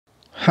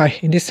Hi,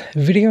 in this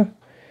video,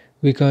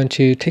 we're going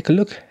to take a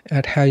look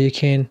at how you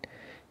can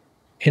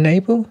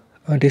enable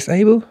or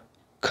disable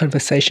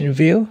conversation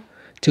view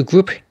to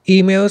group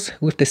emails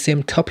with the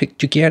same topic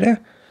together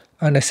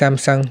on the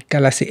Samsung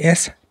Galaxy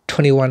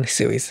S21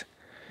 series.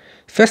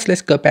 First,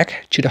 let's go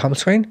back to the home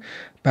screen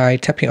by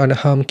tapping on the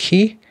home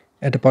key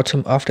at the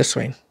bottom of the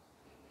screen.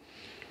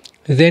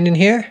 Then in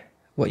here,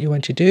 what you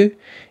want to do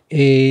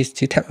is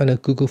to tap on the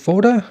Google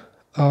folder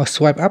or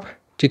swipe up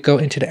to go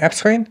into the app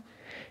screen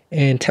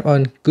and tap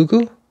on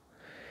Google.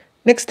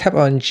 Next, tap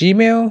on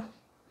Gmail,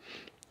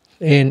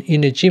 and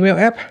in the Gmail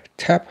app,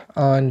 tap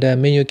on the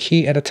menu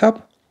key at the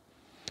top.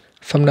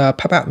 From the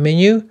pop-up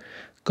menu,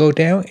 go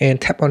down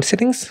and tap on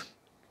Settings.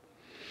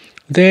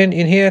 Then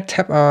in here,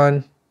 tap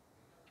on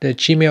the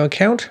Gmail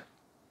account.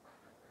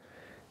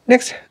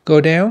 Next,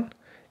 go down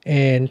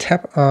and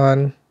tap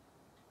on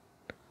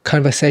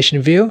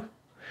Conversation View.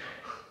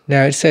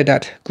 Now it said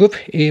that group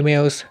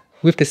emails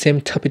with the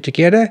same topic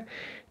together.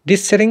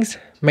 These settings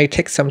may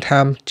take some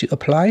time to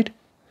apply.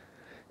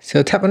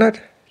 So tap on it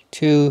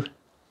to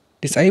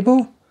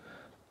disable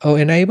or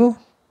enable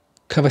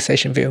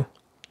conversation view.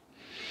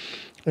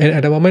 And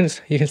at the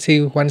moment, you can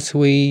see once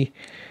we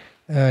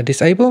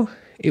disable,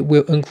 it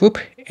will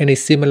ungroup any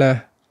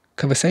similar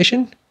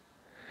conversation.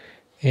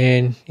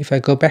 And if I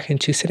go back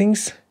into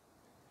settings,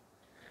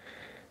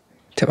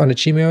 tap on the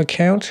Gmail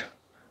account,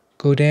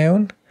 go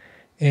down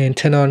and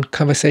turn on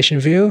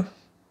conversation view.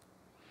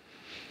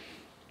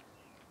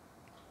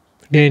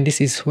 Then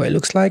this is what it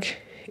looks like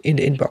in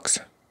the inbox.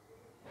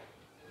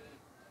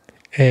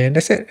 And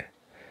that's it.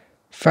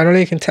 Finally,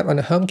 you can tap on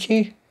the home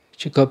key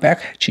to go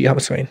back to your home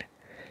screen.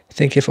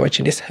 Thank you for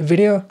watching this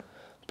video.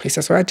 Please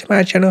subscribe to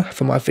my channel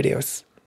for more videos.